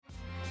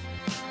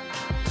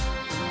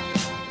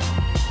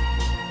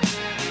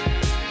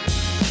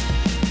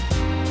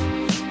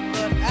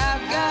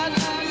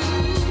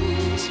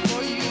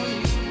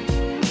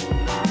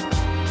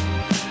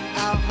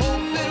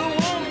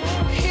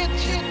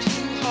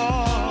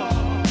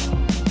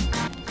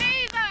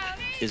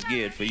is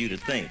geared for you to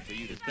think.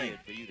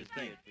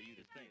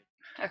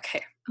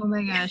 Okay. Oh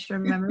my gosh,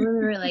 remember when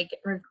we were like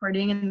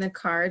recording in the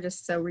car,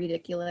 just so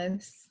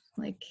ridiculous?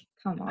 Like,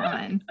 come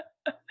on.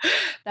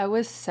 That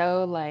was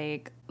so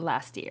like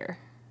last year.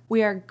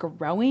 We are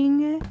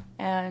growing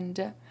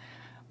and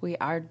we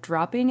are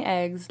dropping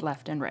eggs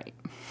left and right.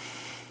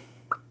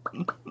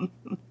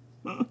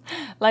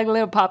 Like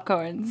little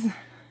popcorns.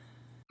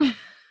 Little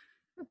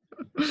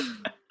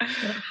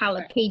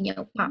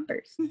jalapeno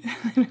poppers.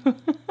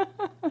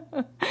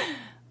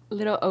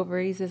 Little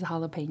ovaries is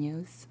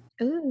jalapenos.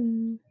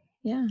 Ooh,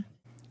 yeah.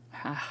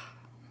 All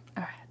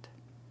right.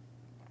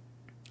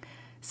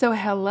 So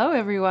hello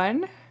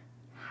everyone.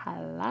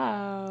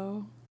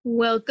 Hello.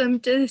 Welcome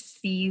to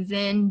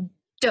season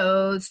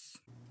dos.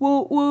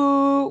 Woo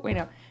woo. Wait,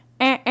 no.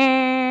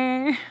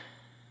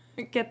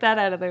 Get that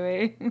out of the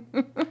way.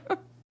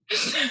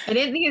 I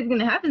didn't think it was going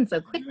to happen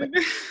so quickly.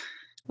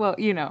 Well,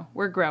 you know,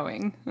 we're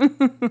growing.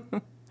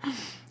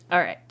 All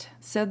right.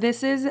 So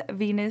this is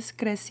Venus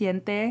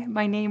Creciente.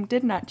 My name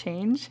did not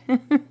change,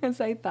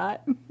 as I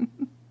thought.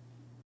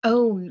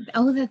 Oh,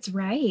 that's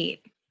right.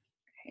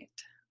 Right.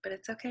 But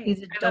it's okay.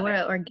 He's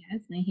Adora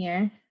Orgasma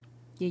here.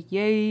 Yay,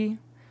 yay.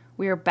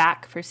 We are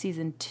back for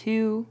season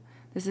 2.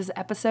 This is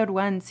episode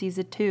 1,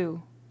 season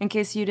 2. In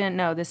case you didn't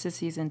know, this is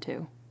season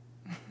 2.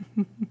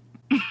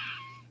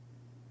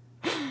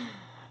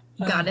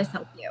 Goddess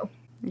help you.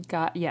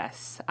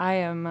 Yes, I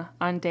am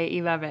on day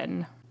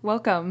 11.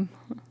 Welcome.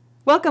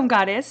 Welcome,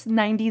 goddess.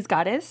 90s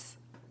goddess.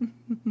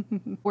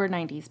 We're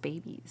 90s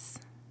babies.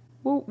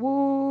 Woo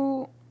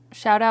woo.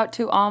 Shout out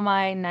to all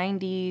my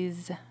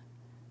 90s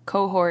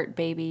cohort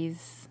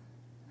babies.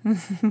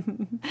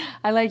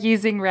 I like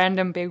using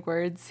random big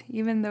words,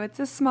 even though it's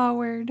a small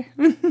word.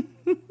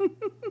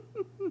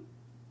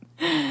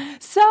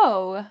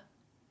 So,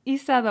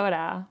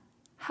 Isadora,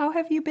 how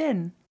have you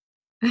been?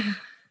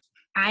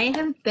 I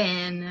have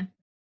been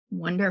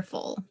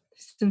wonderful.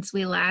 Since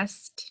we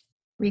last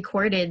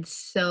recorded,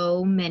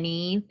 so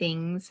many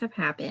things have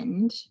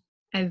happened.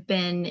 I've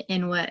been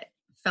in what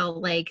felt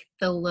like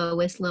the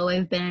lowest low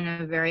I've been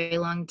in a very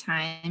long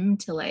time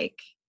to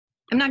like,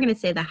 I'm not going to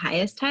say the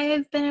highest high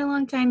I've been in a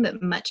long time,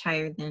 but much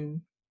higher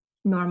than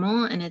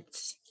normal. And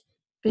it's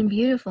been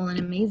beautiful and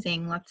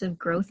amazing. Lots of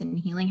growth and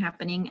healing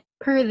happening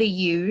per the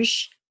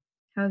usual.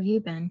 How have you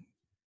been?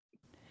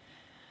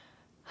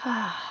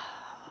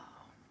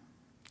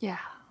 Yeah,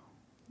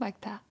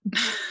 like that.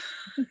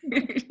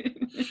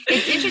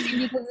 It's interesting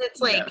because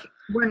it's like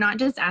we're not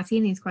just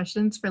asking these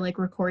questions for like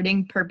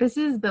recording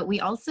purposes, but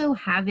we also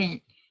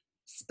haven't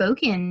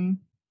spoken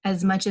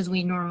as much as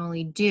we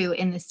normally do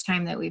in this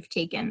time that we've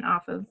taken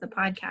off of the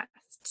podcast.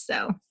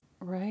 So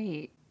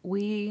Right.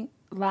 We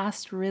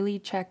last really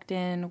checked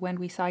in when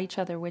we saw each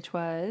other, which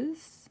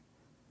was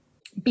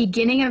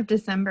beginning of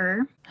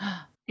December,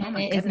 and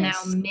my it is now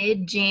goodness.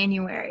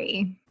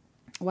 mid-January.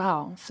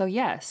 Wow. So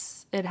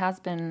yes, it has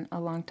been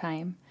a long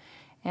time.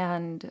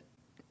 And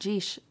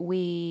geesh,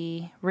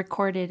 we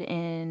recorded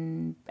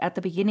at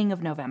the beginning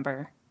of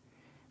November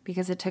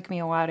because it took me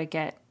a while to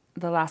get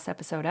the last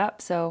episode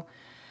up. So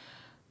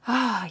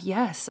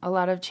yes, a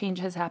lot of change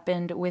has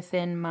happened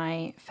within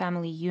my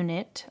family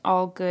unit,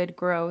 all good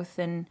growth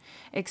and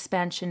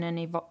expansion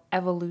and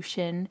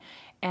evolution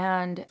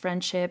and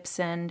friendships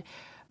and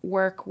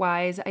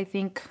work-wise. I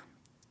think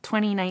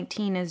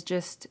 2019 is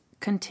just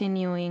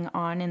continuing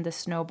on in the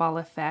snowball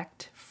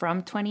effect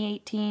from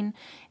 2018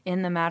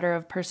 in the matter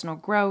of personal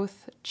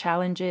growth,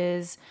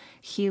 challenges,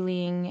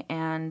 healing,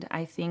 and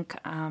I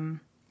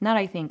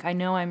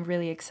know I'm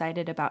really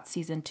excited about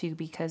season 2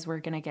 because we're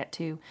going to get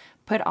to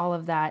put all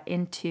of that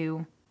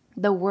into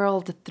the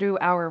world through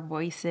our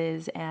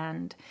voices.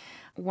 And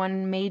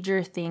one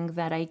major thing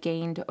that I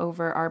gained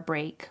over our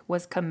break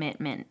was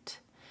commitment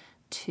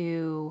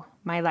to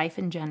my life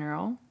in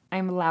general.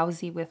 I'm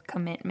lousy with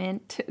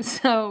commitment,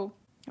 so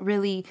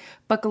really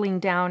buckling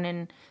down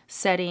and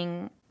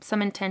setting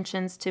some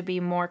intentions to be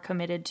more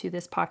committed to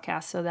this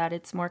podcast so that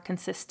it's more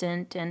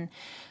consistent and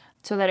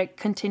so that it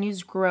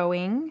continues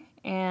growing.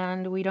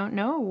 And we don't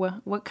know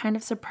what kind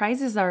of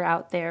surprises are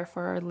out there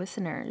for our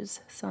listeners.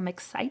 So I'm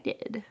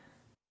excited.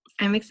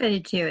 I'm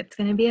excited too. It's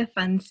going to be a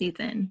fun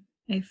season.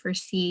 I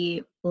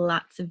foresee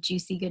lots of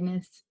juicy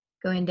goodness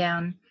going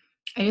down.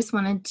 I just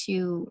wanted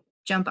to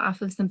jump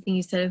off of something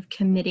you said of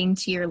committing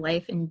to your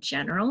life in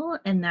general.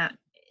 And that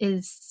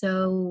is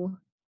so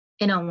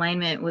in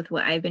alignment with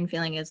what I've been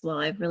feeling as well.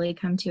 I've really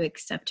come to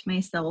accept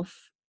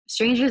myself,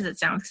 strange as it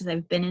sounds, because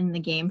I've been in the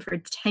game for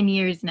 10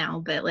 years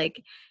now, but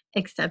like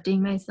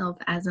accepting myself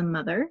as a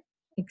mother,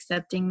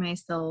 accepting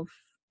myself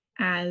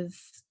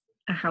as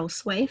a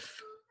housewife.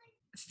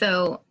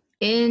 So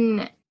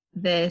in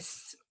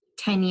this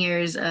 10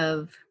 years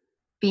of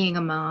being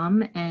a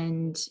mom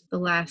and the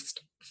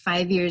last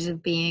 5 years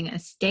of being a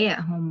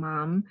stay-at-home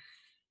mom,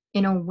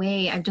 in a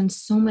way, I've done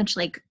so much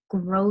like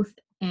growth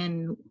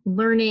and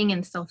learning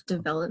and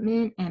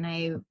self-development. And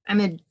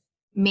I'm a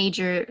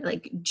major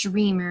like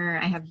dreamer.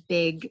 I have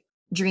big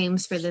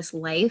dreams for this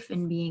life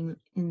and being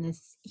in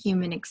this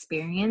human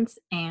experience.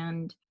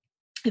 And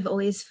I've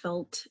always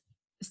felt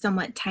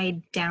somewhat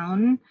tied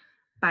down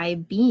by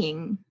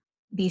being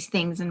these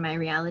things in my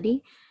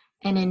reality.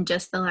 And in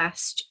just the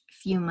last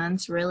few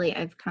months, really,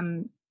 I've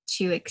come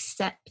to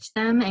accept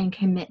them and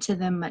commit to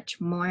them much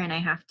more. And I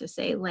have to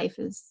say, life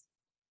is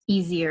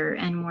easier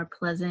and more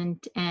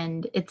pleasant.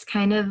 And it's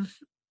kind of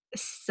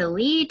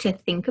silly to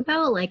think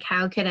about, like,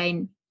 how could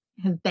I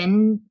have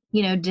been,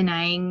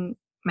 denying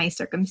my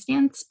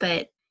circumstance?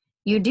 But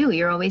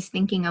you're always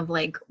thinking of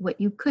like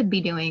what you could be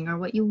doing or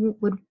what you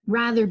would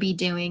rather be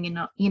doing, and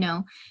not,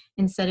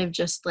 instead of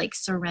just like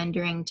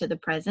surrendering to the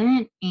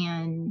present.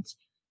 And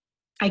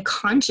I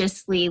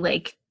consciously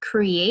like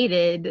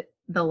created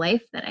the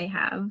life that I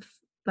have,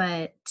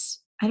 but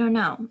I don't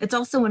know. It's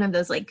also one of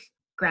those like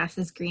grass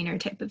is greener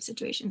type of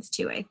situations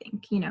too, I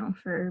think,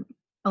 for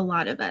a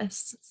lot of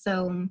us.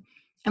 So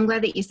I'm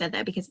glad that you said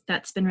that, because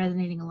that's been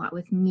resonating a lot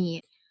with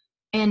me.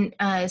 And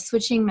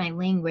switching my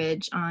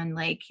language on,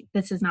 like,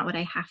 this is not what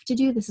I have to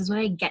do, this is what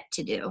I get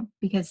to do,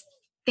 because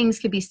things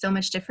could be so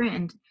much different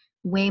and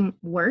way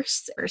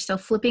worse. Or so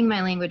flipping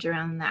my language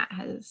around that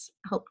has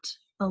helped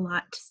a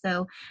lot.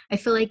 So I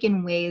feel like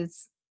in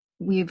ways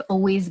we've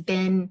always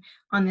been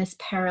on this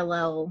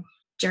parallel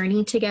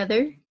journey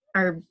together.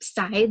 Our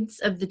sides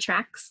of the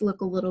tracks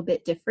look a little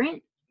bit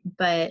different,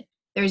 but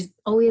there's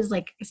always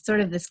like sort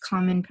of this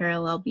common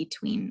parallel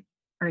between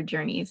our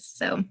journeys.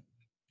 So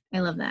I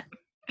love that.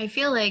 I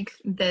feel like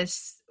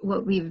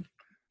what we've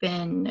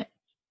been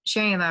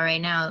sharing about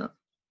right now,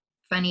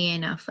 funny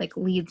enough, like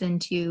leads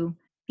into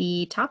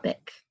the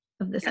topic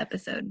of this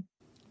episode.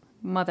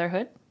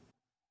 Motherhood.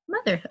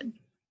 Motherhood.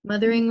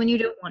 Mothering when you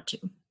don't want to.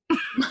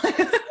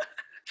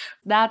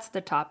 That's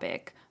the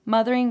topic.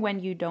 Mothering when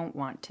you don't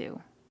want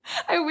to.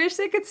 I wish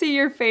they could see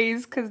your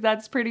face, because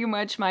that's pretty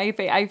much my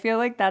face. I feel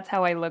like that's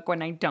how I look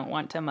when I don't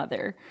want to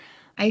mother.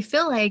 I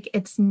feel like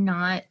it's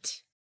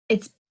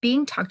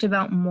being talked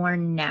about more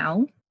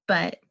now,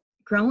 but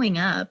growing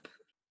up,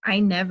 I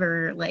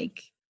never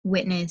like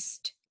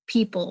witnessed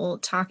people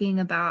talking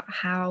about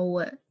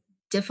how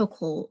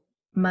difficult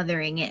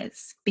mothering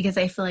is, because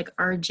I feel like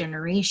our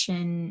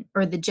generation,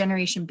 or the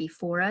generation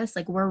before us,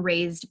 like are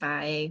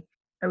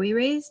we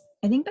raised,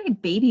 I think, by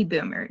baby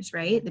boomers,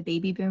 right? The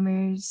baby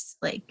boomers,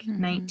 like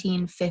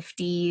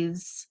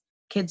 1950s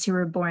kids who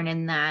were born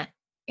in that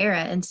era.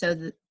 And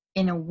so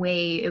in a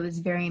way, it was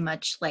very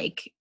much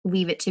like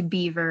Leave It to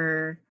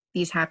Beaver,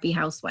 these happy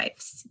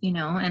housewives,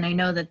 and I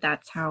know that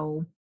that's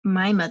how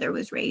my mother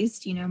was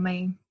raised.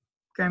 My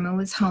grandma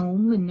was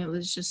home, and it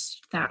was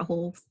just that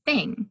whole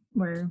thing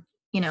where,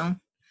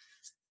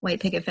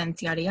 white picket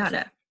fence, yada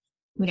yada.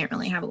 We didn't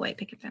really have a white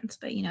picket fence,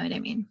 but you know what I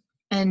mean.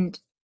 And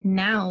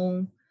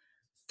now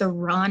the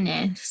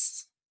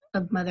rawness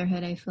of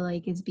motherhood, I feel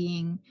like, is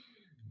being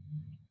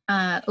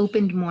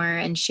opened more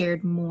and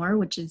shared more,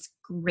 which is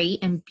great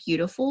and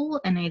beautiful.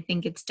 And I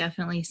think it's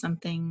definitely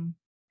something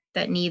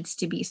that needs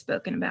to be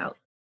spoken about.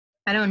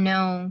 I don't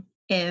know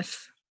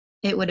if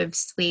it would have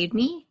swayed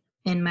me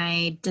in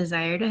my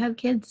desire to have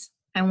kids.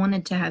 I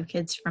wanted to have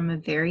kids from a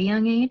very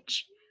young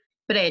age,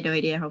 but I had no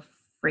idea how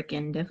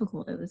freaking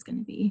difficult it was going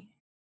to be.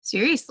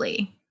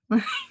 Seriously.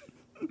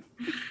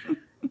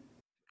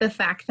 The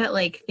fact that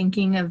like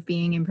thinking of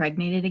being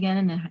impregnated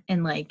again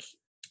and like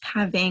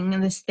having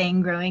this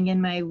thing growing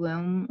in my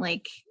womb,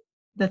 like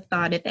the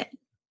thought of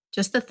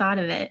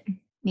it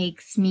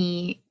makes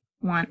me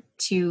want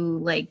to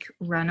like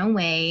run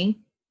away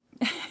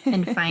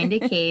and find a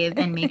cave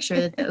and make sure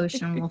that the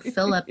ocean will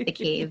fill up the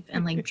cave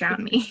and like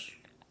drown me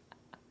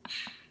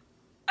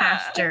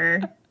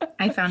after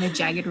I found a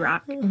jagged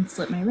rock and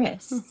slit my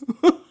wrists,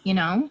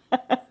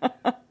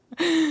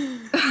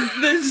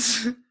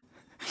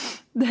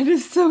 That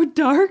is so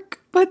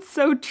dark, but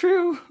so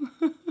true.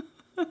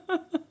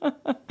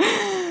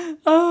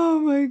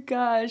 Oh my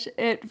gosh.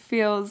 It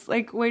feels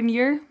like when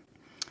you're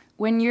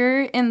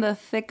in the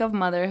thick of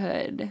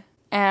motherhood,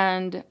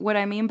 and what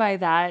I mean by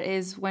that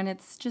is when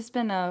it's just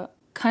been a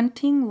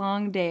cunting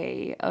long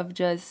day of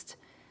just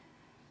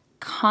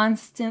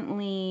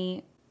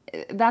constantly,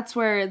 that's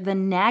where the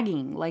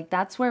nagging, like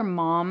that's where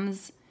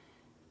moms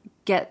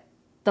get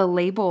the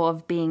label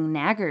of being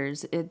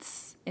naggers.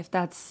 It's, if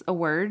that's a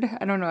word,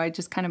 I don't know. I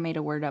just kind of made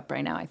a word up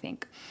right now, I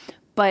think.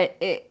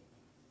 But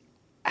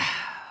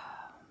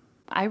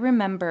I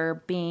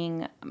remember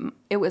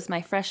it was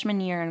my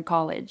freshman year in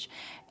college,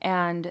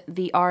 and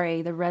the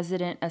RA, the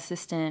resident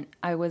assistant,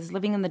 I was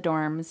living in the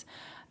dorms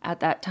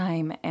at that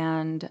time,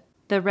 and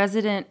the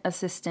resident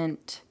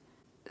assistant,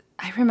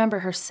 I remember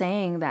her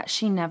saying that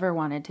she never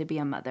wanted to be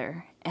a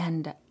mother.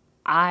 And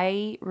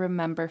I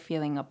remember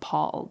feeling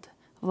appalled.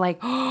 Like,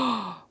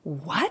 oh,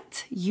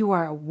 what? You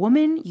are a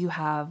woman? You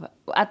have,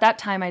 at that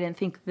time I didn't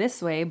think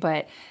this way,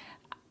 but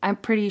I'm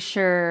pretty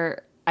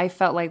sure I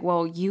felt like,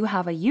 well, you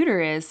have a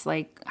uterus,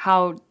 like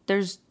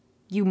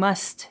you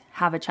must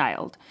have a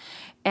child.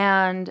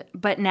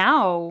 But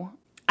now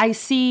I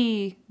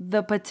see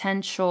the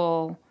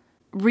potential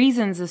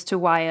reasons as to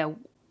why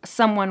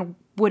someone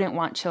wouldn't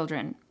want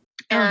children.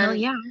 Oh, hell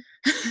yeah.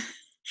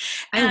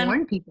 I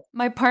warn people.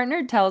 My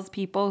partner tells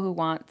people who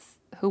wants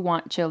who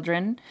want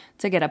children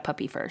to get a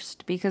puppy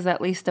first, because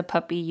at least a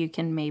puppy you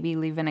can maybe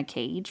leave in a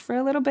cage for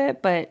a little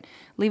bit, but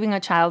leaving a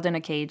child in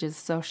a cage is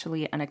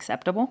socially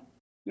unacceptable.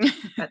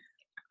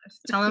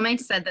 Tell him I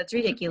said that's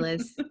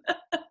ridiculous.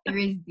 There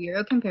is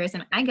zero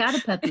comparison. I got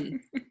a puppy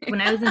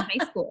when I was in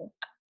high school.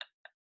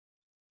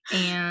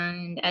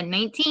 And at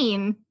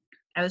 19,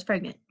 I was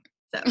pregnant.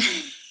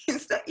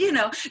 So,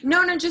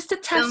 no, just to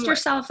test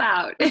yourself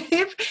out.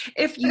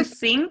 If you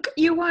think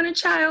you want a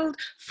child,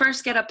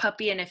 first get a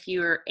puppy. And if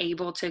you're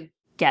able to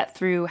get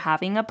through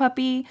having a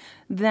puppy,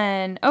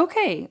 then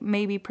okay,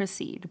 maybe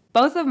proceed.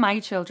 Both of my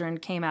children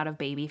came out of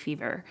baby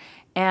fever,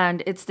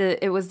 and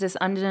it was this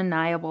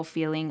undeniable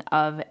feeling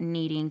of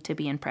needing to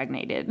be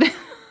impregnated,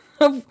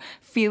 of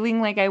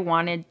feeling like I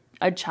wanted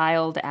a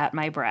child at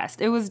my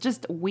breast. It was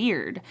just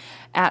weird.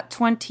 At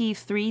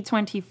 23,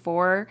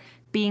 24,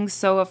 being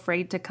so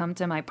afraid to come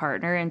to my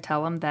partner and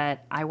tell him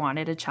that I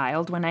wanted a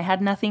child when I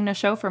had nothing to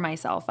show for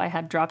myself. I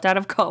had dropped out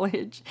of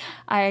college.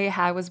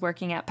 I was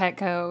working at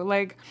Petco.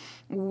 Like,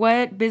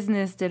 what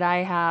business did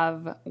I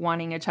have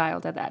wanting a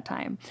child at that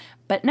time?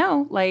 But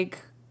no, like,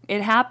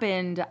 it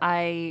happened.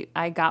 I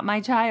got my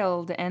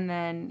child, and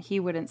then he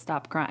wouldn't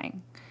stop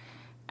crying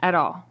at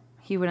all.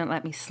 He wouldn't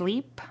let me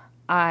sleep.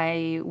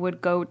 I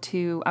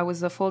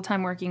was a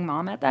full-time working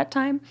mom at that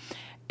time,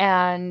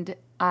 and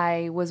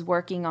I was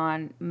working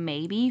on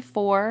maybe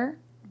 4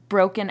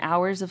 broken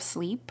hours of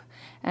sleep,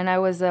 and I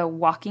was a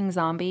walking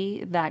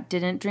zombie that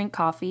didn't drink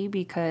coffee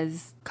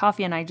because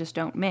coffee and I just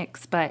don't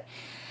mix. But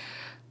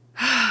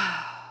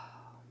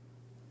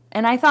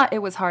and I thought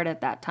it was hard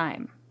at that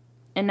time.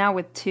 And now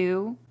with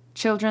 2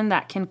 children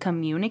that can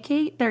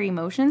communicate their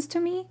emotions to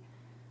me,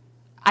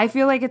 I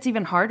feel like it's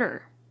even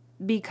harder.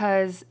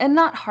 And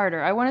not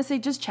harder, I want to say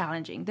just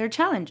challenging. They're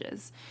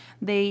challenges.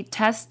 They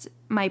test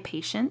my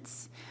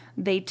patience.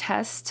 They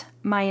test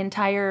my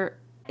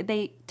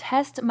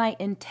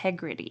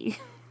integrity.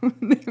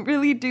 They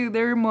really do.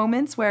 There are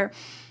moments where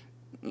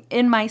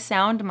in my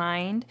sound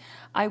mind,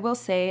 I will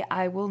say,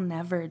 I will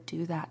never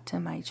do that to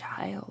my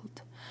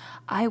child.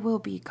 I will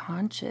be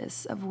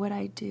conscious of what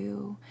I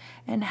do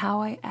and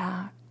how I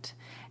act.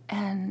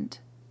 And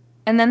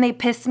then they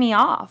piss me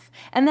off.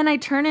 And then I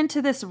turn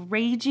into this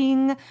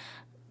raging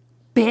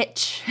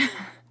bitch.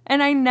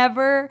 And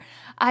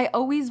I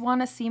always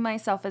want to see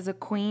myself as a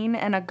queen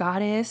and a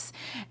goddess,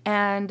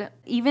 and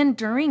even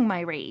during my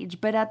rage.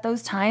 But at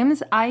those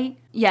times, I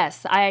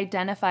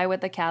identify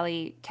with the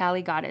Cali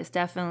goddess,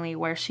 definitely,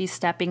 where she's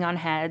stepping on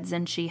heads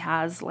and she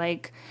has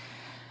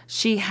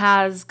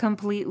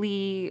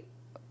completely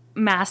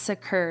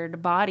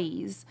massacred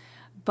bodies.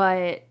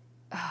 But,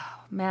 oh,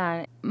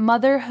 man,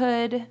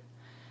 motherhood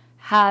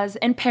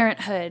and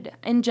parenthood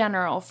in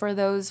general, for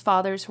those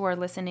fathers who are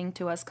listening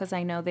to us, because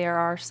I know there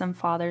are some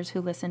fathers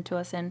who listen to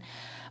us, and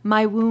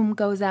my womb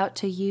goes out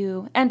to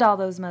you and all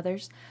those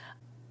mothers.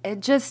 It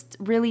just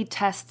really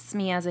tests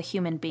me as a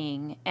human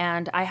being,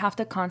 and I have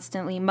to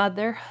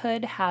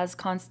motherhood has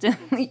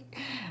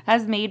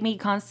made me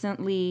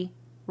constantly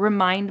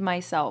remind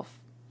myself,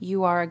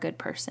 you are a good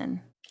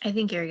person. I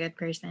think you're a good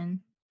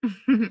person.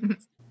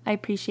 I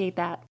appreciate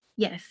that.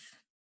 Yes,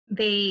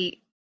 they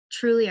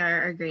truly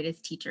are our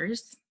greatest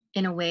teachers.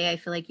 In a way, I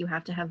feel like you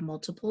have to have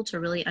multiple to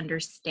really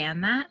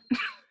understand that.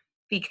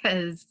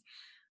 Because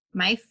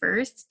my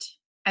first,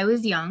 I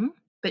was young,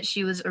 but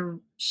she is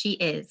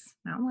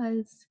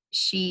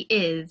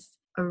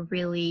a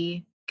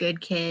really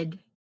good kid.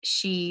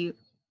 She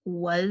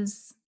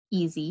was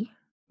easy,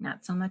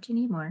 not so much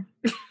anymore.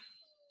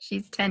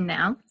 She's 10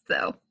 now,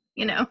 so,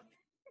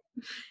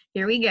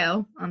 here we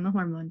go on the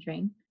hormone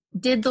train.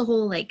 Did the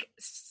whole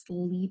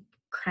sleep,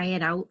 cry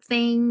it out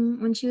thing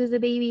when she was a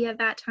baby at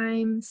that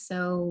time.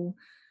 So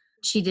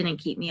she didn't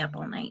keep me up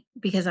all night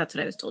because that's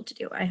what I was told to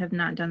do. I have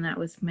not done that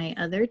with my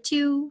other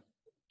 2.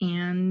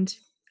 And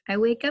I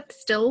wake up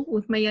still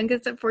with my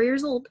youngest at 4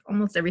 years old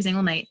almost every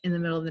single night in the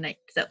middle of the night.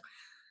 So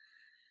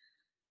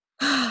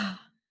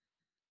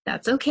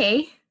that's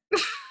okay.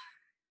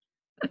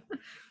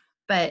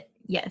 But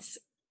yes,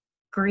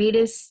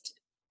 greatest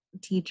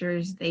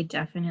teachers, they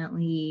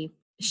definitely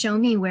show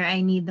me where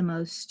I need the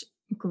most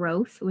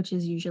growth, which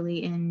is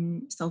usually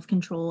in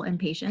self-control and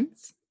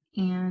patience.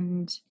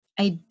 And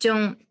I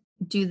don't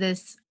do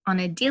this on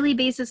a daily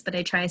basis, but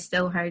I try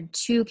so hard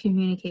to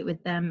communicate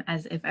with them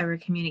as if I were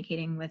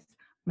communicating with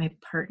my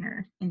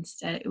partner.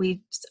 Instead,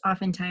 we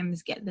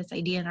oftentimes get this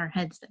idea in our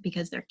heads that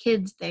because they're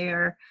kids,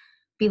 they're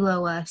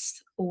below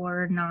us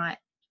or not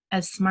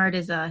as smart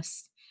as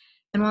us.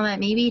 And while that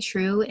may be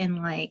true in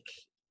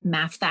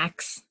math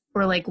facts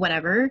or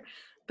whatever,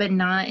 but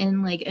not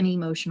in an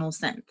emotional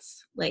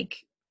sense.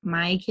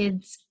 My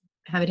kids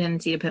have a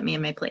tendency to put me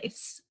in my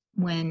place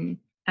when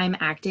I'm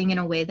acting in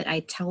a way that I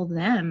tell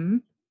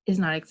them is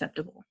not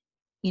acceptable,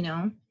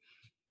 And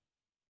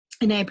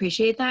I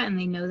appreciate that, and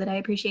they know that I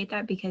appreciate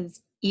that,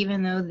 because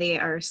even though they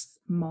are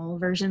small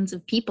versions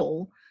of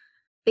people,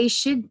 they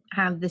should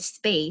have the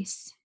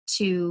space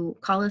to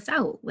call us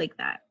out like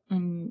that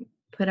and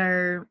put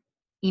our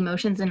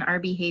emotions and our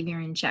behavior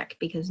in check,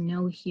 because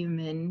no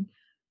human,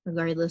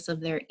 regardless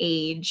of their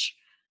age,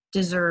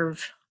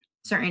 deserve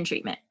certain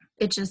treatment.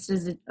 It just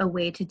is a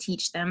way to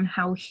teach them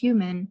how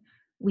human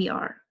we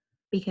are.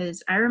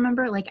 Because I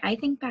remember, like, I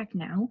think back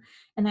now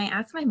and I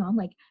asked my mom,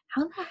 like,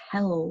 how the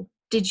hell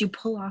did you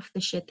pull off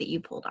the shit that you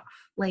pulled off?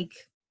 Like,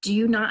 do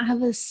you not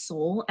have a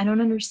soul? I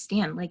don't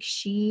understand. Like,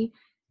 she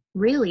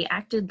really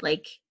acted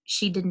like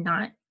she did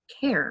not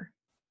care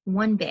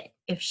one bit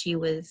if she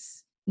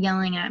was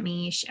yelling at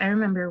me. I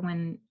remember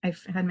when I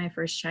had my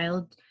first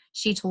child,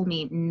 she told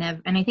me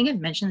never, and I think I've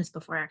mentioned this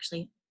before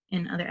actually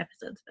in other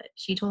episodes, but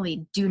she told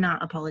me, do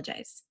not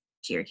apologize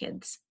to your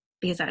kids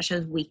because that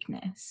shows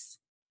weakness.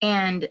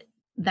 And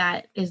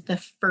that is the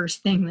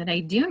first thing that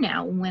I do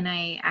now when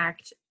I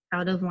act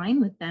out of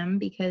line with them,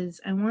 because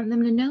I want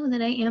them to know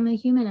that I am a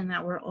human and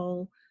that we're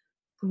all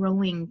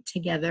growing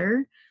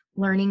together,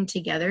 learning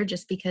together.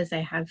 Just because I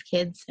have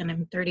kids and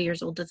I'm 30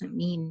 years old doesn't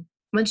mean,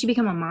 once you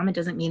become a mom, it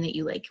doesn't mean that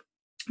you like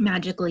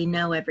magically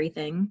know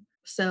everything.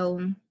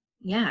 So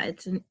yeah,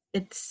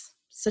 it's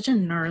such a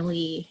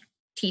gnarly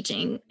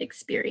teaching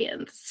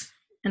experience.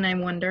 And I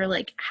wonder,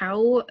 like,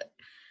 how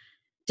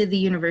did the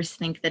universe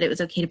think that it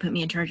was okay to put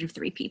me in charge of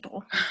 3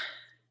 people?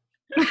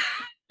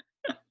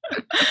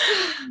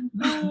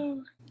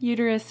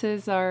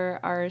 Uteruses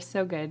are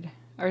so good,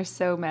 are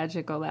so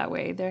magical that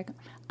way. They're,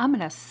 I'm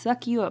gonna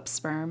suck you up,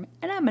 sperm,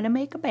 and I'm gonna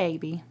make a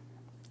baby.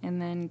 And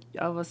then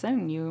all of a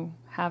sudden you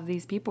have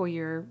these people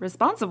you're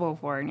responsible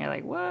for, and you're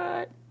like,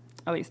 what?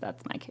 At least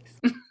that's my case.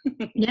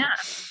 Yeah,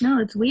 no,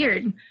 it's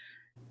weird.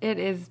 It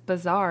is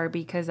bizarre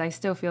because I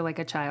still feel like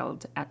a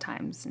child at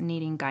times,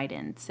 needing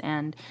guidance.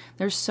 And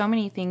there's so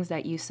many things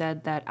that you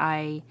said that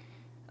I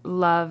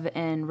love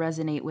and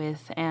resonate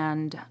with.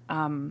 And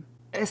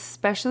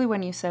especially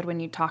when you said when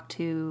you talk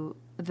to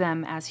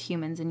them as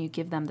humans and you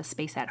give them the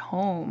space at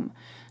home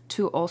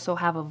to also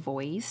have a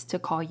voice to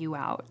call you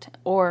out,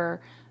 or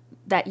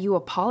that you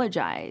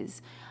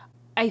apologize.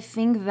 I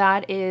think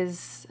that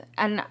is,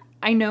 and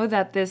I know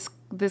that this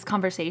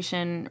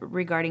conversation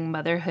regarding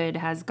motherhood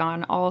has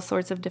gone all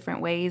sorts of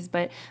different ways,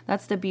 but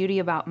that's the beauty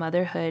about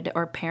motherhood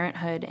or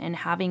parenthood, and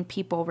having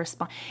people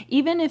respond,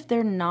 even if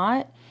they're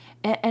not.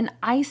 And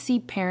I see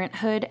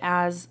parenthood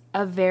as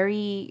a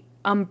very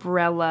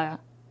umbrella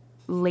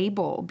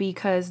label,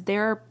 because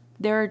there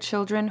are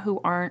children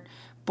who aren't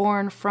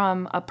born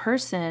from a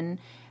person,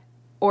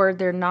 or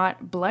they're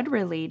not blood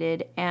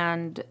related,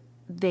 and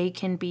they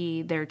can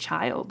be their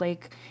child.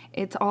 Like,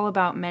 it's all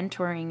about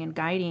mentoring and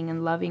guiding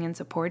and loving and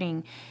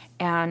supporting.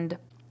 And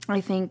I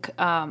think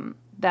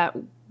that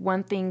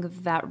one thing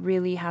that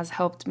really has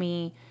helped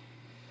me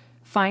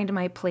find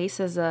my place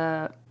as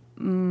a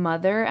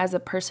mother, as a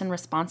person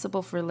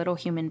responsible for little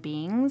human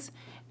beings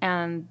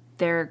and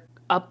their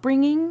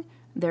upbringing,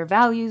 their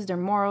values, their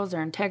morals,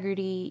 their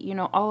integrity, you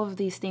know, all of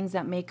these things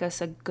that make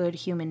us a good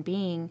human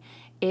being,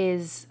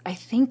 is, I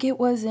think it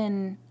was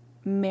in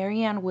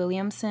Marianne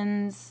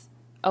Williamson's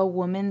A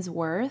Woman's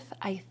Worth.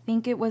 I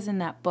think it was in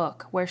that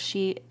book where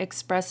she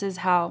expresses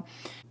how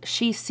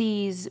she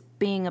sees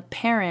being a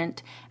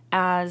parent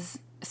as,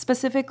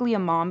 specifically a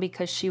mom,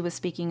 because she was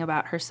speaking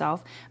about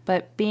herself,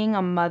 but being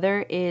a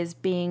mother is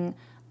being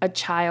a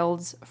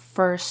child's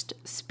first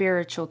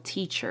spiritual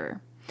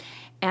teacher.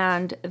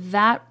 And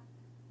that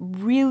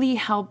really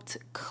helped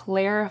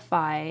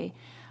clarify,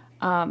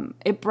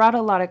 it brought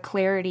a lot of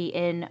clarity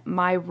in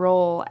my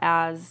role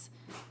as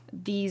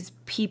these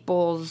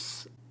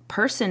people's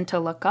person to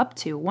look up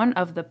to, one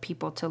of the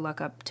people to look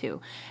up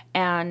to.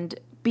 And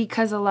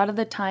because a lot of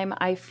the time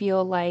I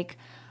feel like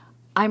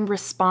I'm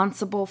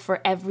responsible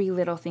for every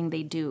little thing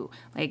they do.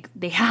 Like,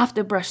 they have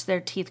to brush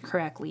their teeth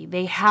correctly.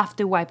 They have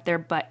to wipe their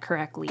butt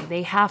correctly.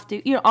 They have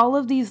to, you know, all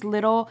of these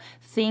little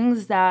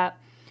things that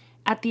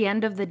at the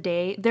end of the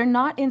day, they're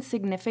not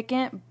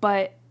insignificant,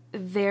 but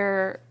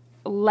they're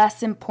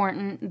less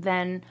important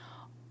than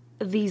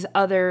these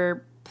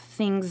other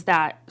things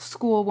that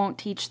school won't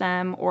teach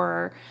them,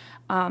 or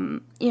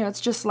you know, it's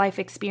just life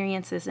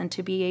experiences. And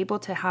to be able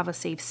to have a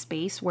safe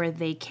space where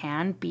they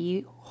can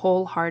be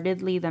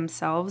wholeheartedly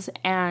themselves,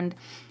 and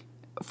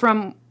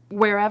from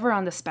wherever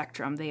on the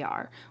spectrum they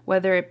are,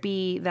 whether it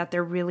be that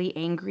they're really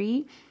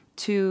angry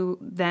to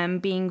them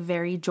being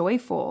very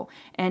joyful,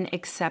 and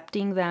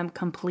accepting them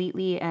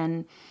completely.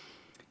 And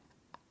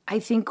I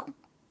think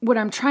what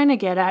I'm trying to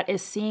get at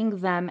is seeing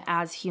them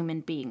as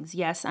human beings.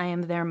 Yes, I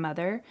am their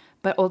mother,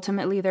 but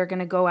ultimately they're going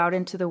to go out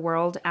into the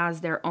world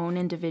as their own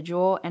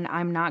individual, and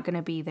I'm not going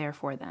to be there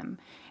for them.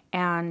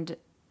 And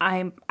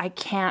I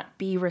can't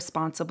be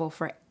responsible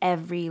for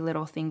every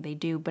little thing they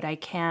do, but I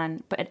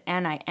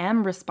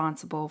am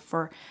responsible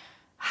for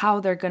how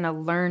they're going to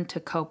learn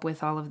to cope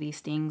with all of these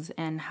things,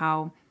 and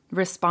how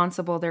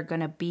responsible they're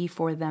going to be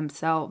for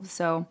themselves.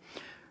 So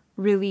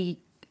really,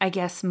 I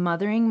guess,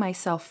 mothering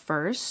myself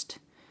first.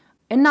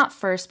 And not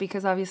first,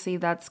 because obviously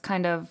that's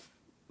kind of,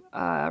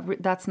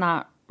 that's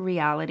not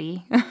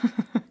reality.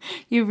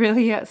 You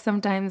really,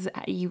 sometimes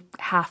you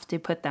have to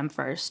put them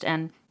first.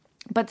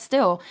 But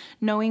still,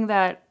 knowing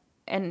that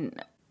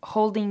and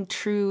holding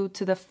true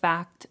to the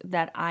fact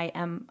that I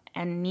am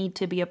and need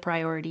to be a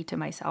priority to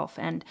myself.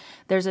 And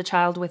there's a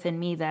child within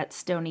me that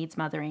still needs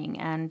mothering.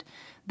 And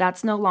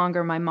that's no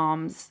longer my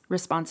mom's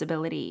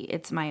responsibility.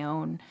 It's my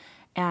own.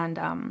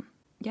 And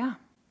yeah,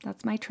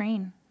 that's my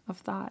train of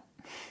thought.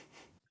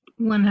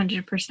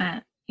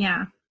 100%.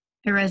 Yeah.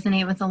 I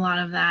resonate with a lot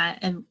of that.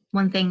 And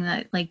one thing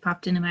that like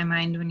popped into my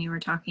mind when you were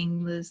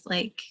talking was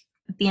like,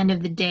 at the end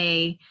of the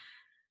day,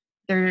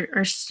 there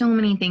are so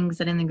many things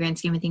that in the grand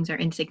scheme of things are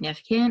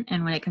insignificant.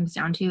 And what it comes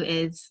down to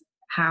is,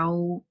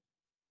 how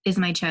is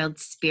my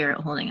child's spirit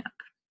holding up?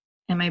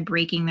 Am I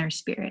breaking their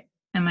spirit?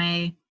 Am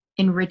I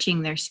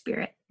enriching their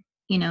spirit?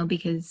 You know,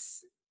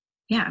 because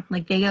yeah,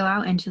 like they go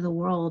out into the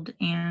world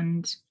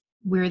and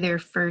we're their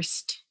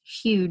first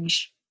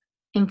huge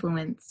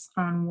influence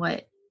on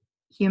what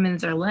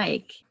humans are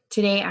like.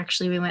 Today,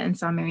 actually, we went and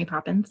saw Mary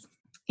Poppins.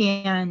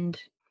 And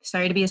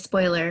sorry to be a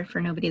spoiler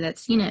for nobody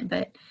that's seen it,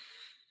 but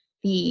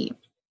the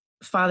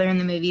father in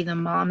the movie, the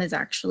mom is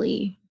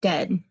actually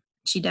dead.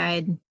 She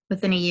died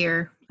within a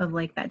year of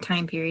like that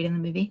time period in the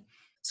movie.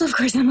 So of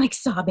course I'm like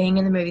sobbing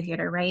in the movie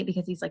theater, right?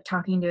 Because he's like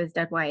talking to his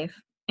dead wife.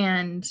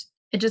 And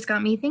it just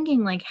got me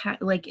thinking like,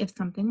 like if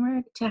something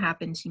were to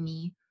happen to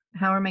me,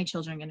 how are my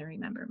children going to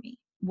remember me?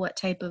 What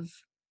type of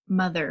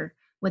mother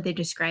would they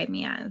describe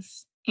me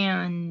as?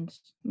 And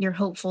you're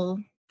hopeful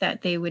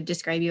that they would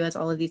describe you as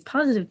all of these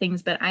positive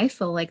things. But I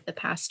feel like the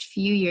past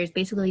few years,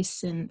 basically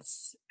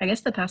since, I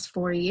guess the past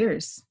 4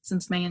 years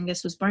since my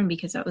youngest was born,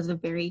 because that was a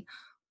very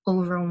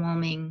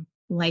overwhelming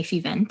life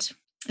event.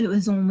 It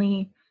was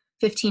only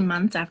 15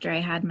 months after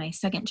I had my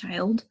second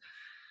child.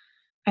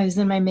 I was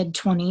in my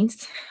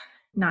mid-20s,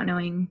 not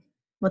knowing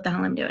what the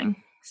hell I'm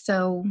doing.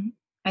 So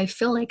I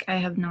feel like I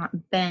have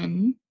not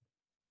been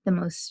the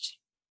most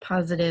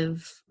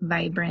positive,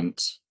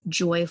 vibrant,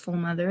 joyful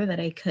mother that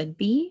I could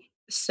be.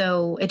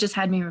 So it just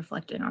had me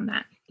reflected on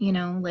that, you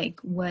know, like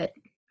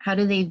how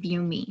do they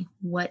view me?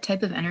 What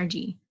type of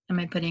energy am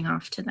I putting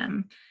off to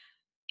them?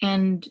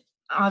 And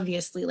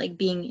obviously, like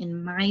being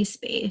in my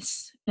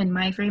space and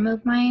my frame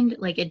of mind,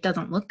 like it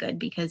doesn't look good,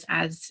 because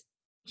as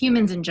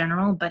humans in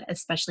general, but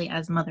especially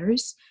as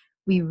mothers,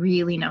 we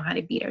really know how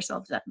to beat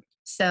ourselves up.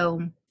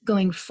 So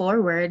going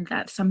forward,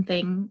 that's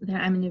something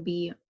that I'm going to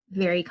be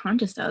very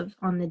conscious of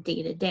on the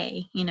day to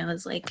day. You know,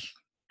 is like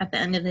at the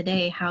end of the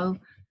day, how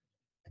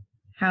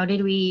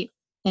did we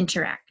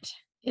interact?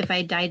 If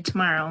I died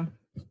tomorrow,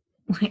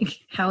 like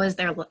how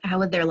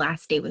would their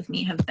last day with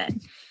me have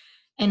been?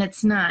 And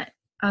it's not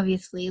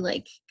obviously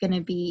like going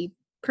to be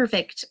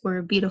perfect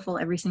or beautiful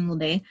every single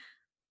day.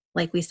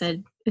 Like we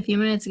said a few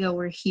minutes ago,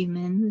 we're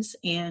humans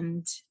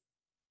and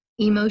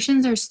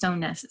emotions are so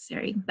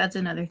necessary. That's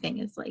another thing,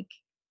 is like,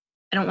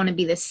 I don't want to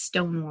be this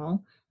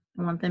stonewall.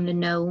 I want them to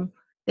know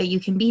that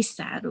you can be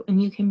sad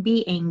and you can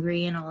be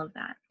angry and all of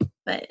that.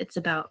 But it's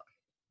about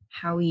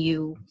how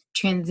you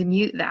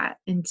transmute that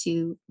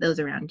into those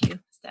around you.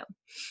 So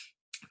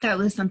that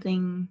was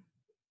something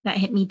that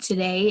hit me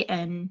today,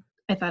 and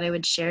I thought I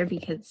would share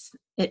because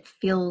it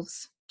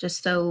feels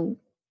just so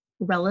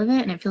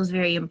relevant and it feels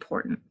very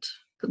important.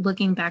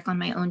 Looking back on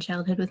my own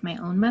childhood with my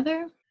own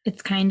mother,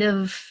 it's kind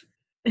of,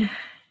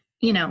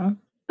 you know,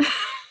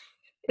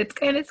 it's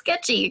kind of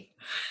sketchy.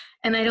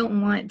 And I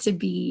don't want to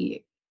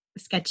be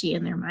sketchy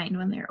in their mind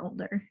when they're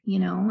older. You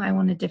know, I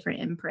want a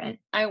different imprint.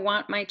 I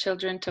want my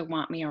children to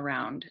want me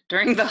around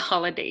during the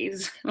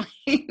holidays.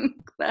 Like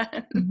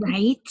that.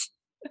 Right?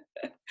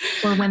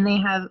 Or when they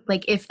have,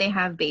 like, if they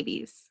have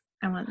babies,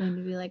 I want them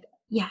to be like,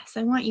 yes,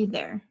 I want you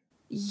there.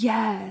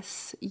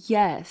 Yes,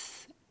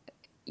 yes,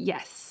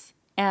 yes.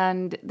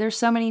 And there's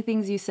so many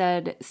things you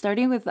said,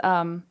 starting with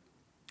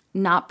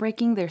not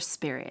breaking their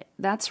spirit.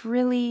 That's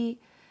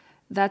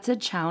a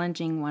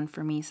challenging one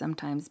for me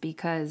sometimes,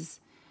 because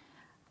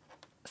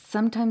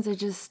sometimes I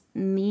just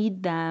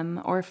need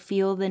them or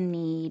feel the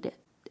need.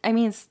 I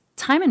mean, it's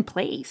time and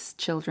place,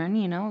 children,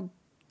 you know.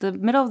 The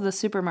middle of the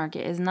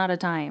supermarket is not a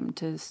time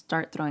to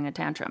start throwing a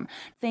tantrum.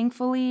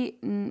 Thankfully,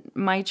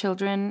 my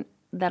children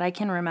that I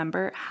can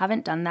remember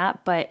haven't done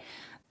that, but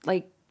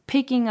like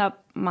picking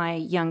up my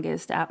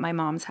youngest at my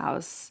mom's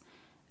house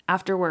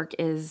after work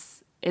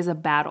is a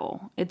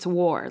battle. It's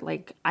war.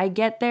 Like I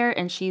get there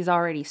and she's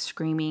already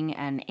screaming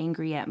and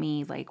angry at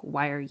me like,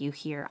 why are you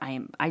here?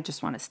 I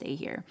just want to stay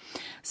here.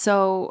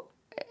 So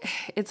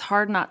it's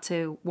hard not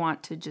to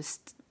want to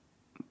just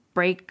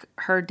break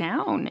her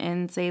down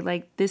and say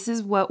like, this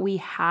is what we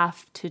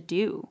have to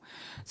do.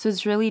 So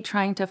it's really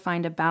trying to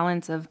find a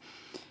balance of,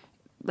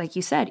 like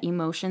you said,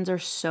 emotions are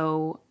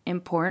so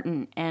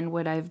important. And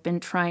what I've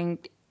been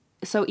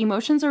so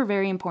emotions are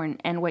very important.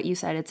 And what you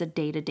said, it's a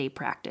day-to-day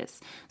practice.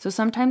 So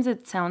sometimes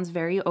it sounds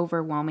very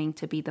overwhelming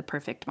to be the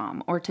perfect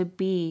mom, or to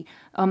be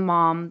a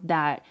mom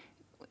that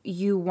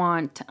you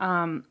want,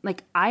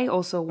 like I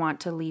also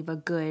want to leave a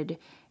good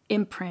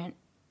imprint.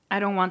 I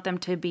don't want them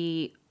to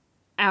be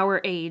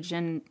our age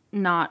and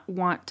not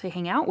want to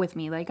hang out with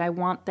me. Like I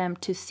want them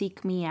to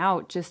seek me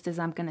out just as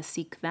I'm going to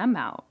seek them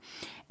out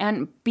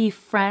and be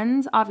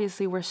friends.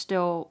 Obviously we're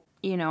still,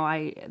 you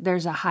know,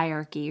 there's a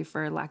hierarchy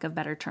for lack of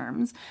better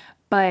terms,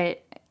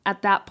 but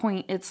at that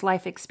point it's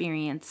life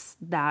experience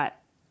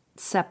that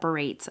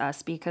separates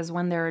us, because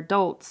when they're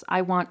adults,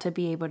 I want to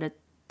be able to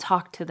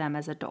talk to them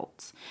as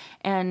adults.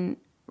 And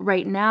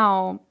right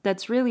now,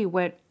 that's really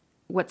what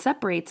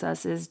separates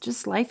us is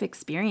just life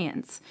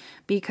experience,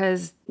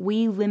 because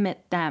we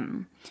limit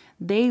them.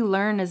 They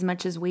learn as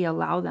much as we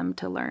allow them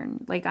to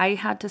learn. Like, I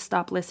had to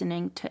stop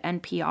listening to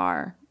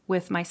NPR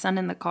with my son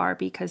in the car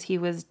because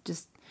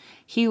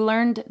he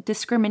learned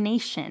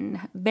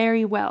discrimination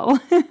very well,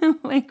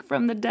 like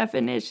from the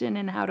definition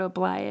and how to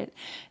apply it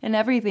and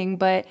everything.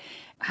 But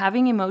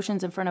having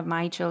emotions in front of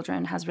my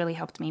children has really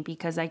helped me,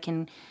 because I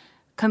can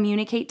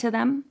communicate to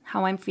them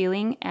how I'm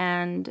feeling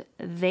and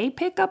they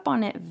pick up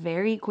on it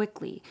very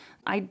quickly.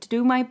 I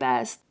do my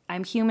best.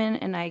 I'm human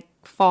and I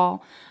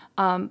fall.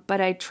 But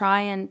I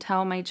try and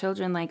tell my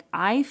children, like,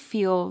 I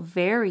feel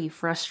very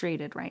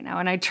frustrated right now.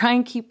 And I try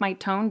and keep my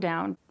tone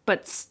down,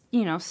 but,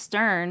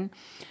 stern,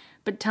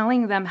 but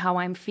telling them how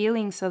I'm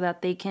feeling so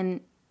that they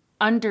can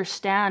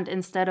understand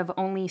instead of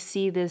only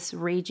see this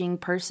raging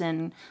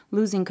person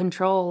losing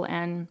control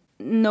and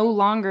no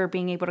longer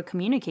being able to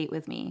communicate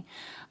with me.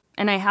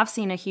 And I have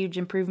seen a huge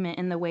improvement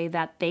in the way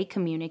that they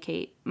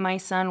communicate. My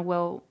son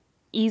will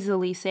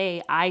easily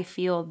say, I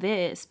feel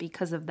this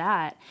because of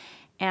that.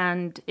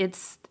 And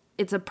it's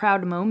a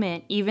proud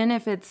moment. Even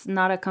if it's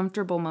not a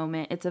comfortable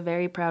moment, it's a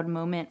very proud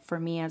moment for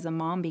me as a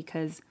mom,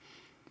 because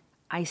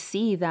I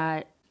see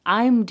that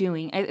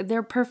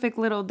they're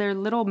they're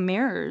little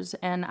mirrors,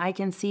 and I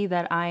can see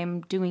that I'm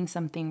doing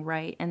something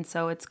right. And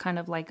so it's kind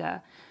of like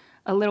a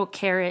little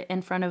carrot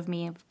in front of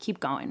me of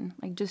keep going.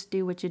 Like, just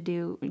do what you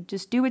do.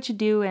 Just do what you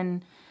do.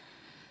 And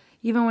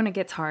even when it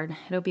gets hard,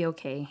 it'll be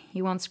okay.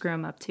 You won't screw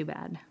them up too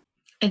bad.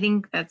 I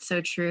think that's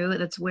so true.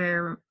 That's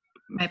where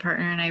my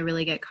partner and I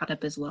really get caught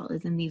up as well,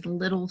 is in these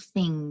little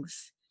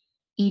things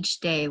each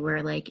day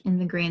where, like, in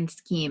the grand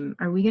scheme,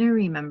 are we going to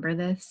remember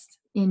this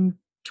in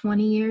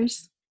 20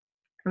 years?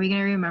 Are we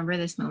going to remember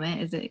this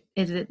moment?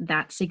 Is it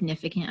that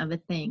significant of a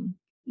thing,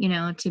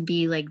 to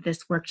be like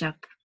this worked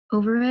up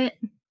over it?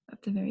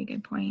 That's a very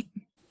good point.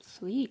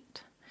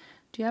 Sweet.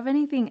 Do you have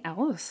anything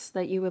else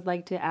that you would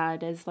like to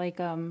add as like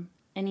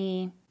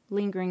any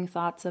lingering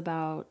thoughts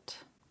about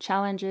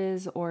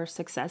challenges or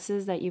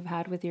successes that you've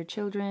had with your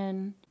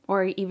children,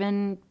 or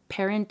even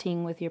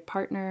parenting with your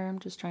partner? I'm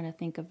just trying to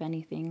think of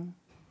anything.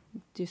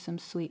 Do some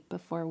sweet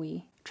before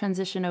we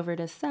transition over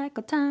to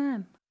cycle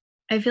time.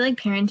 I feel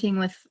like parenting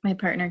with my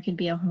partner could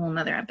be a whole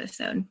nother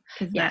episode.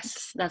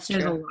 Yes, that's true.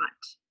 There's a lot.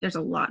 There's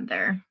a lot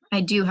there.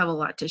 I do have a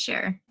lot to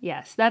share.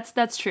 Yes,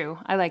 that's true.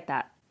 I like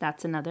that.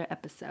 That's another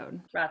episode.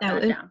 Write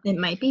that down. It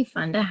might be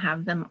fun to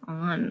have them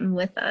on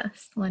with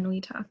us when we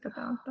talk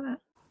about that.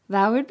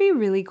 That would be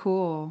really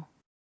cool.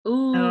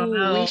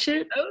 Ooh, we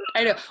should.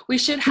 I know we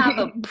should have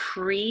a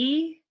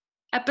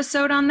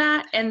pre-episode on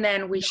that, and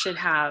then we should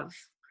have.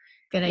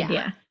 Good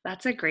idea.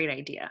 That's a great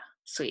idea.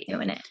 Sweet.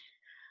 Doing it.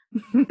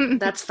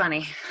 That's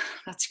funny.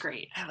 That's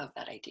great. I love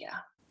that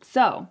idea.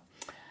 So,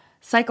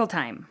 cycle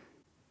time.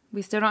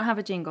 We still don't have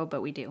a jingle,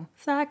 but we do.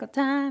 Cycle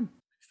time.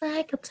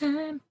 Cycle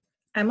time.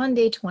 I'm on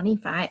day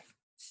 25.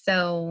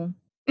 So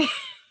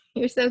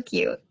you're so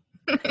cute.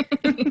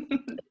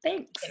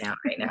 Thanks.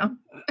 Right now.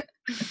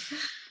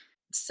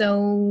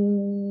 So,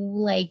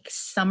 like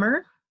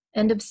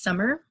end of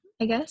summer,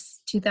 I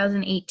guess,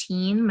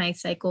 2018, my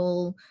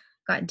cycle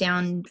got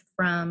down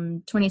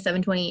from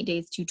 27, 28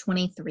 days to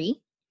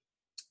 23.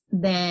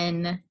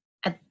 Then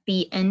at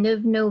the end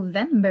of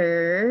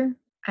November,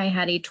 I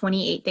had a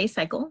 28-day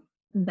cycle.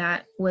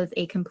 That was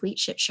a complete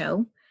shit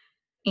show.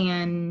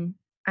 And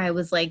I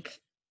was like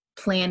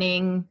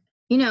planning,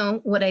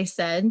 what I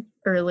said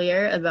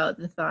earlier about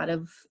the thought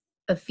of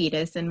a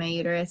fetus in my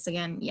uterus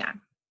again. Yeah,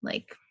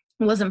 like,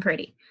 it wasn't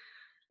pretty.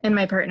 And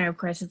my partner, of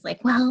course, is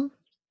like, well,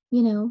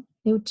 it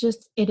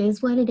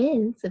is what it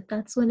is, if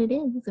that's what it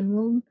is.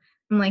 And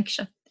I'm like,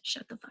 shut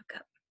the fuck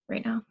up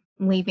right now.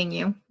 I'm leaving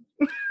you.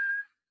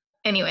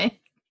 Anyway,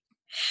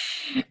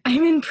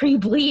 I'm in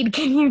pre-bleed.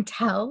 Can you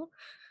tell?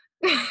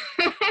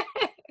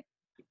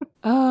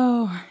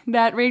 Oh,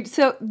 that rage.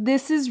 So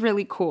this is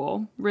really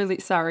cool. Really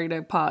sorry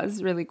to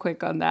pause really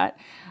quick on that.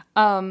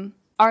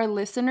 Our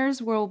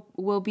listeners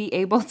will be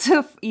able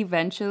to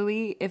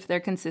eventually, if they're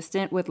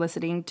consistent with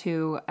listening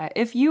to,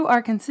 if you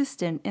are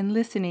consistent in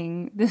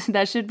listening,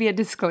 that should be a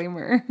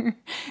disclaimer.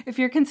 If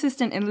you're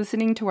consistent in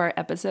listening to our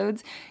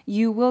episodes,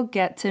 you will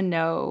get to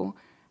know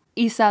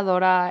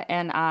Isadora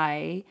and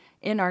I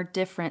in our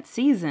different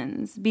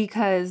seasons,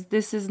 because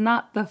this is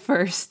not the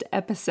first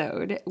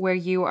episode where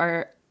you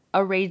are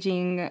a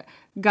raging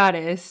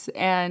goddess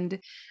and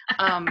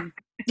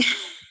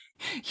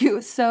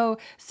so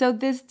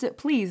this,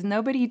 please,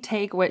 nobody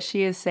take what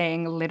she is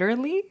saying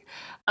literally.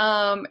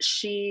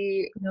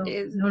 She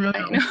is no.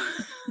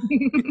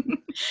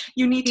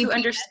 You need to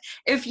understand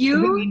if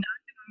you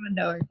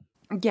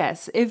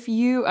yes, if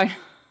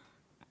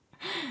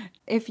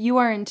you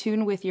are in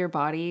tune with your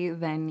body,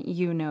 then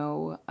you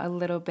know a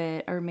little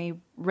bit, or may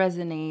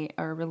resonate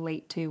or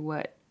relate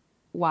to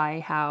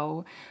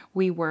how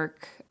we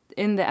work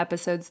in the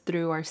episodes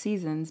through our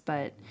seasons.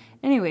 But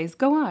anyways,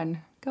 go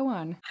on.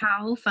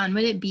 How fun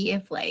would it be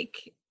if,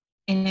 like,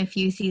 in a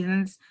few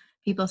seasons,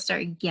 people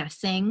start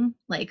guessing,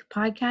 like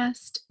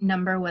podcast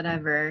number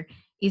whatever,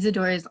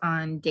 Isadora's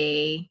on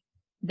day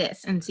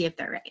this, and see if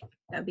they're right.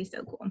 That'd be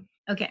so cool.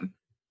 Okay.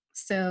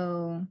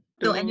 So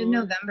end of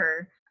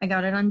November, I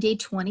got it on day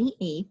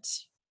 28.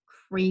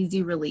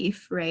 Crazy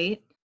relief,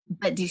 right?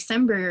 But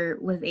December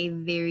was a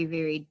very,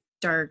 very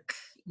dark,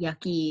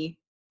 yucky.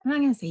 I'm not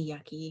going to say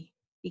yucky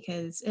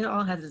because it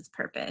all has its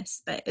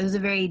purpose, but it was a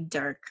very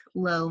dark,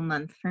 low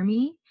month for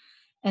me.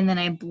 And then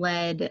I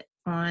bled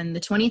on the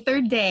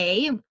 23rd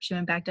day. She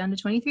went back down to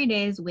 23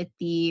 days with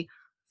the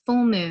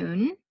full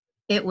moon.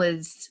 It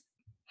was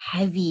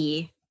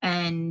heavy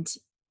and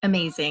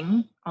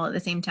amazing all at the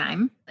same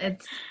time.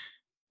 It's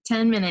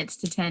 10 minutes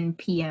to 10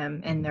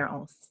 p.m. and they're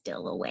all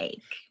still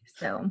awake.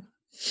 So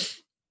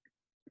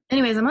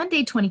anyways, I'm on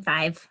day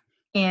 25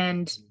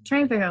 and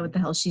trying to figure out what the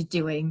hell she's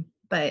doing,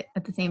 but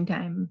at the same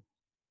time,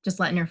 just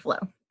letting her flow,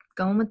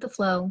 going with the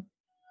flow.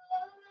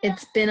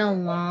 It's been a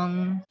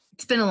long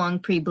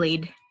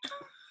pre-bleed.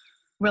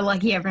 We're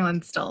lucky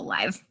everyone's still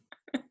alive.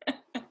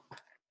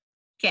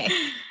 Okay.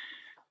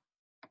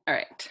 All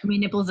right. My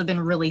nipples have been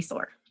really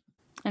sore.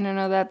 And I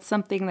know that's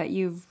something that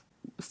you've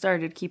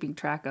started keeping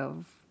track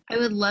of. I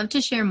would love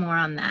to share more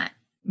on that,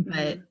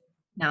 but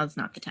now's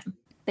not the time.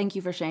 Thank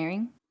you for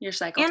sharing. Your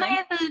cycle and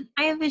time.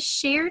 I have a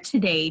share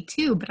today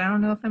too, but I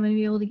don't know if I'm going to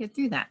be able to get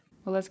through that.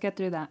 Well, let's get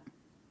through that.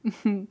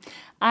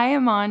 I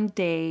am on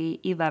day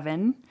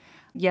 11.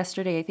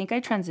 Yesterday, I think I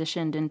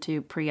transitioned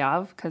into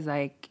pre-av because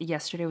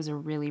yesterday was a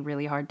really,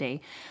 really hard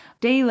day.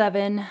 Day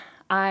 11,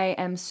 I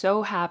am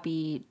so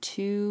happy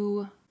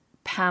to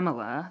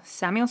Pamela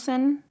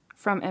Samuelson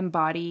from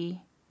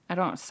Embody.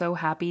 So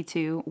happy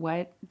to,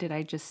 what did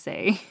I just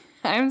say?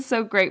 I'm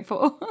so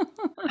grateful.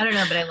 I don't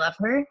know, but I love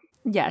her.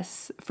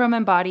 Yes, from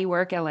Embody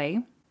Work LA.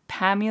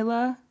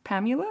 Pamela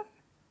Samuelson.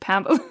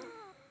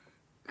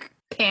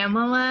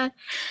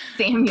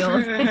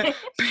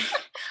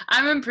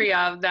 I'm in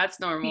pre-op. That's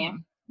normal.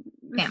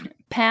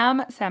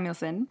 Pam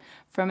Samuelson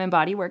from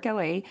Embody Work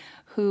LA,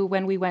 who,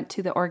 when we went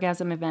to the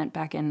orgasm event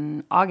back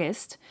in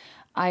August,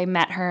 I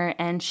met her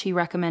and she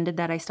recommended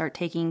that I start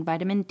taking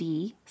vitamin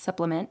D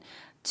supplement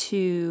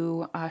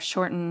to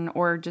shorten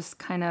or just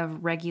kind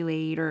of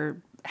regulate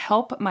or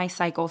help my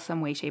cycle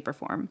some way, shape, or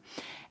form.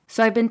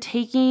 So I've been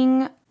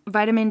taking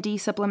vitamin D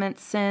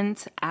supplements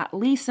at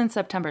least since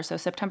September. So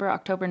September,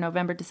 October,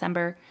 November,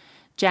 December,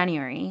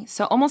 January.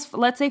 So almost,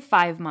 let's say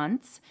 5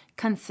 months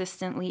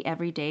consistently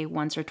every day,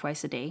 once or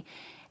twice a day.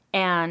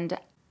 And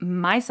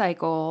my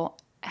cycle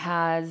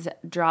has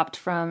dropped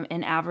from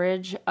an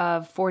average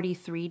of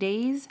 43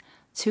 days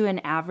to an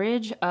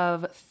average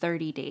of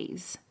 30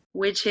 days.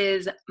 Which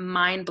is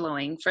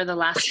mind-blowing for the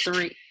last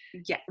 3.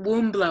 Yeah,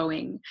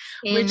 womb-blowing.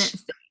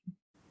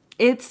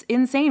 It's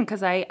insane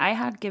because I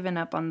had given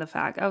up on the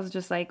fact. I was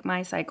just like,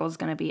 my cycle is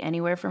going to be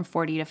anywhere from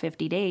 40 to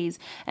 50 days.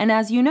 And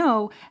as you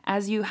know,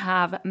 as you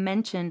have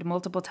mentioned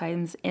multiple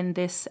times in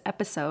this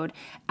episode,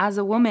 as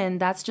a woman,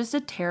 that's just a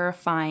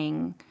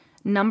terrifying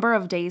number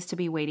of days to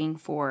be waiting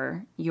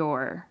for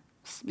your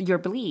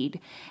bleed.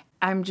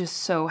 I'm just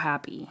so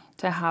happy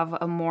to have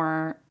a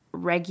more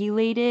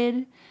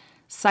regulated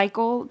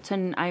cycle.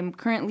 I'm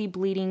currently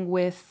bleeding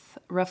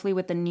roughly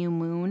with the new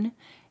moon.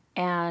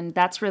 And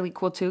that's really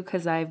cool too,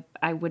 because I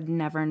would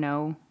never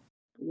know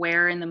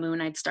where in the moon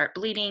I'd start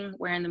bleeding,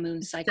 where in the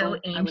moon cycle. So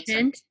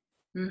ancient.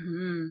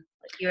 Mm-hmm.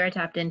 You are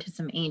tapped into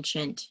some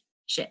ancient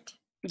shit.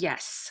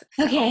 Yes.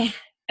 Okay.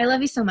 I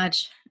love you so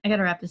much. I got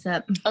to wrap this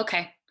up.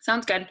 Okay.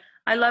 Sounds good.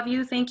 I love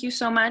you. Thank you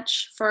so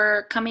much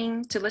for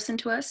coming to listen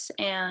to us.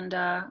 And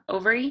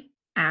ovary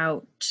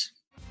out.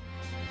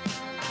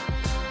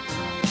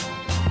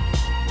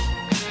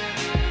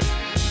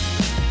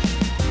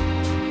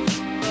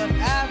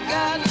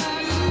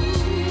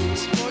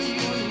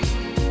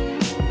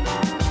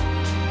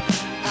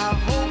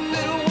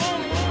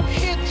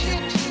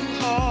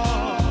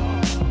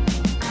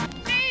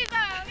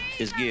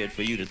 It's geared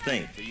for you to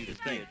think.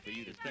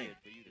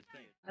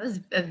 That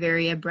was a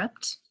very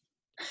abrupt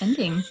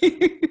ending.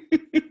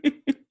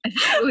 I thought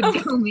it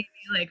would go maybe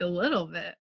like a little bit.